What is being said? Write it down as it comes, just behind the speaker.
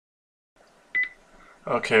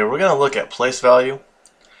Okay, we're going to look at place value.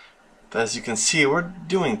 As you can see, we're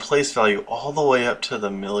doing place value all the way up to the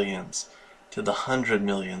millions, to the 100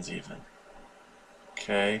 millions even.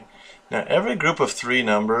 Okay, now every group of three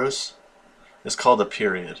numbers is called a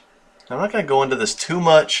period. I'm not going to go into this too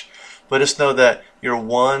much, but just know that your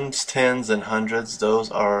ones, tens, and hundreds, those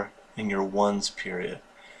are in your ones period.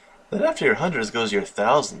 Then after your hundreds goes your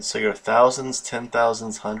thousands. So your thousands,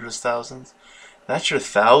 10,000s, hundreds, thousands, that's your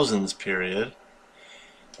thousands period.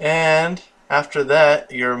 And after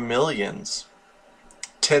that, your millions,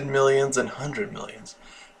 10 millions and 100 millions.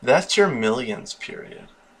 That's your millions period.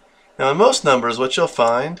 Now in most numbers, what you'll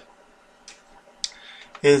find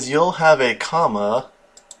is you'll have a comma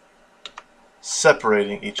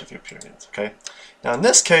separating each of your periods, okay? Now in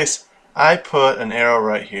this case, I put an arrow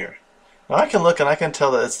right here. Now I can look and I can tell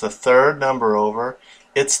that it's the third number over.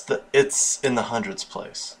 It's in the hundreds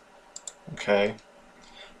place, okay?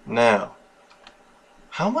 Now,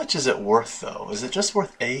 how much is it worth though? Is it just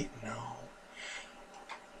worth 8? No.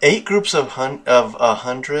 8 groups of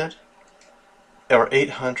 100 or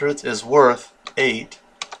 800s is worth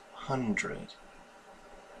 800.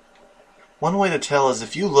 One way to tell is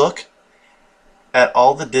if you look at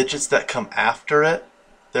all the digits that come after it,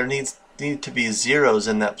 there need to be zeros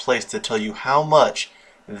in that place to tell you how much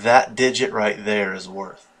that digit right there is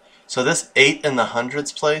worth. So this 8 in the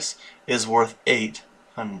hundreds place is worth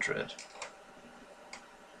 800.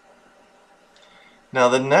 Now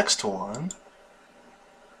the next one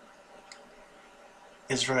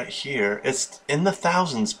is right here. It's in the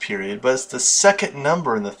thousands period, but it's the second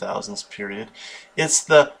number in the thousands period. It's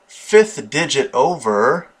the 5th digit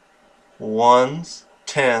over ones,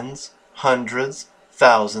 tens, hundreds,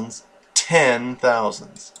 thousands,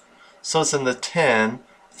 10,000s. So it's in the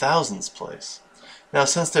 10,000s place. Now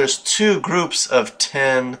since there's 2 groups of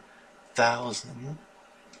 10,000,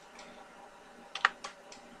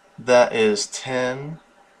 that is 2.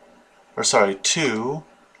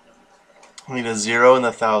 We need a 0 in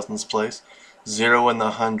the thousands place, 0 in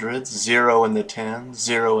the hundreds, 0 in the tens,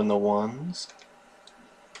 0 in the ones.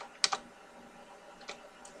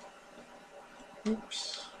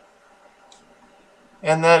 Oops.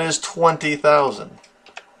 And that is 20,000.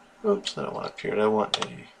 Oops, I don't want a period, I want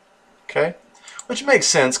a. Okay? Which makes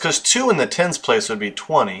sense because 2 in the tens place would be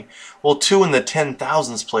 20. Well, 2 in the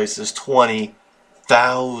 10,000s place is 20,000.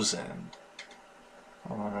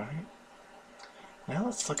 Alright. Now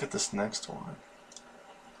let's look at this next one.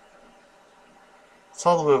 It's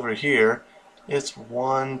all the way over here. It's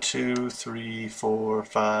 1, 2, 3, 4,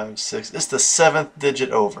 5, 6. It's the 7th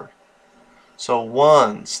digit over. So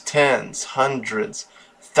ones, tens, hundreds,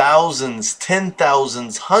 thousands,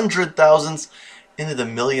 10,000s, 100,000s, into the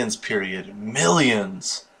millions period.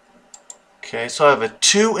 Millions. Okay, so I have a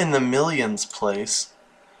 2 in the millions place.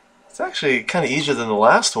 It's actually kind of easier than the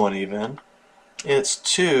last one even. It's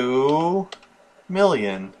 2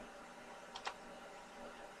 million.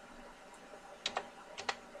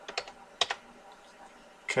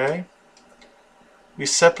 Okay. We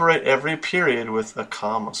separate every period with a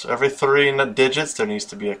comma. So every 3 digits there needs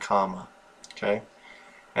to be a comma. Okay.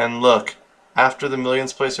 And look, after the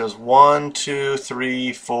millions place there's 1, 2,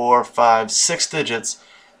 3, 4, 5, 6 digits.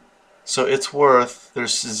 So it's worth,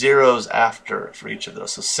 there's zeros after for each of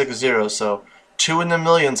those. So 6 zeros. So 2 in the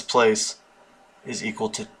millions place is equal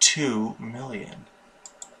to 2 million.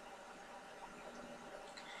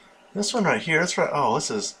 This one right here, that's right. Oh, this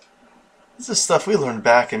is stuff we learned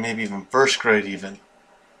back in maybe even first grade even.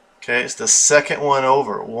 Okay, it's the second one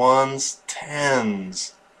over. Ones,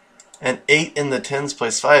 tens. And 8 in the tens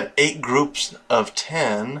place. If I have 8 groups of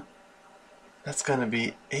 10, that's going to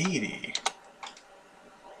be 80.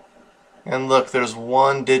 And look, there's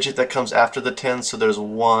 1 digit that comes after the 10, so there's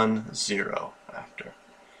 1 0 after.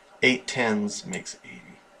 8 tens makes 80.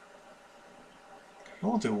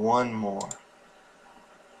 And we'll do one more.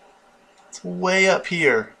 It's way up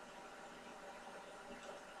here.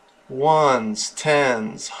 Ones,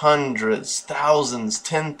 tens, hundreds, thousands,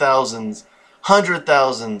 10,000s,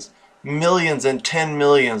 100,000s, millions, and 10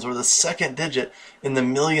 millions. We're the second digit in the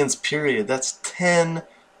millions period. That's 10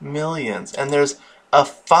 millions. And there's a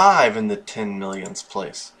 5 in the 10 millions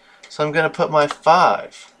place. So I'm going to put my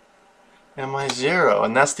 5 and my 0.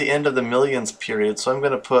 And that's the end of the millions period. So I'm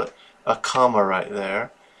going to put a comma right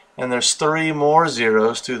there. And there's 3 more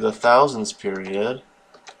zeros through the thousands period.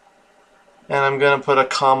 And I'm going to put a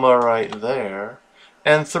comma right there.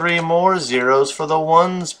 And 3 more zeros for the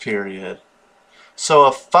ones period. So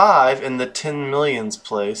a 5 in the 10 millions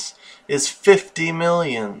place is 50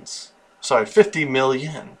 millions. Sorry, 50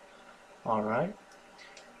 million. Alright.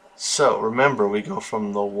 So remember, we go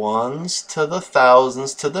from the ones to the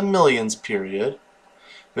thousands to the millions period.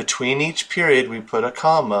 Between each period we put a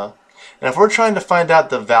comma. And if we're trying to find out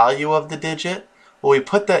the value of the digit, well, we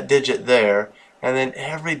put that digit there, and then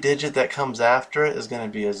every digit that comes after it is going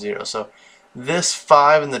to be a 0. So this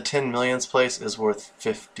 5 in the 10 millionths place is worth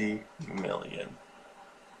 50 million.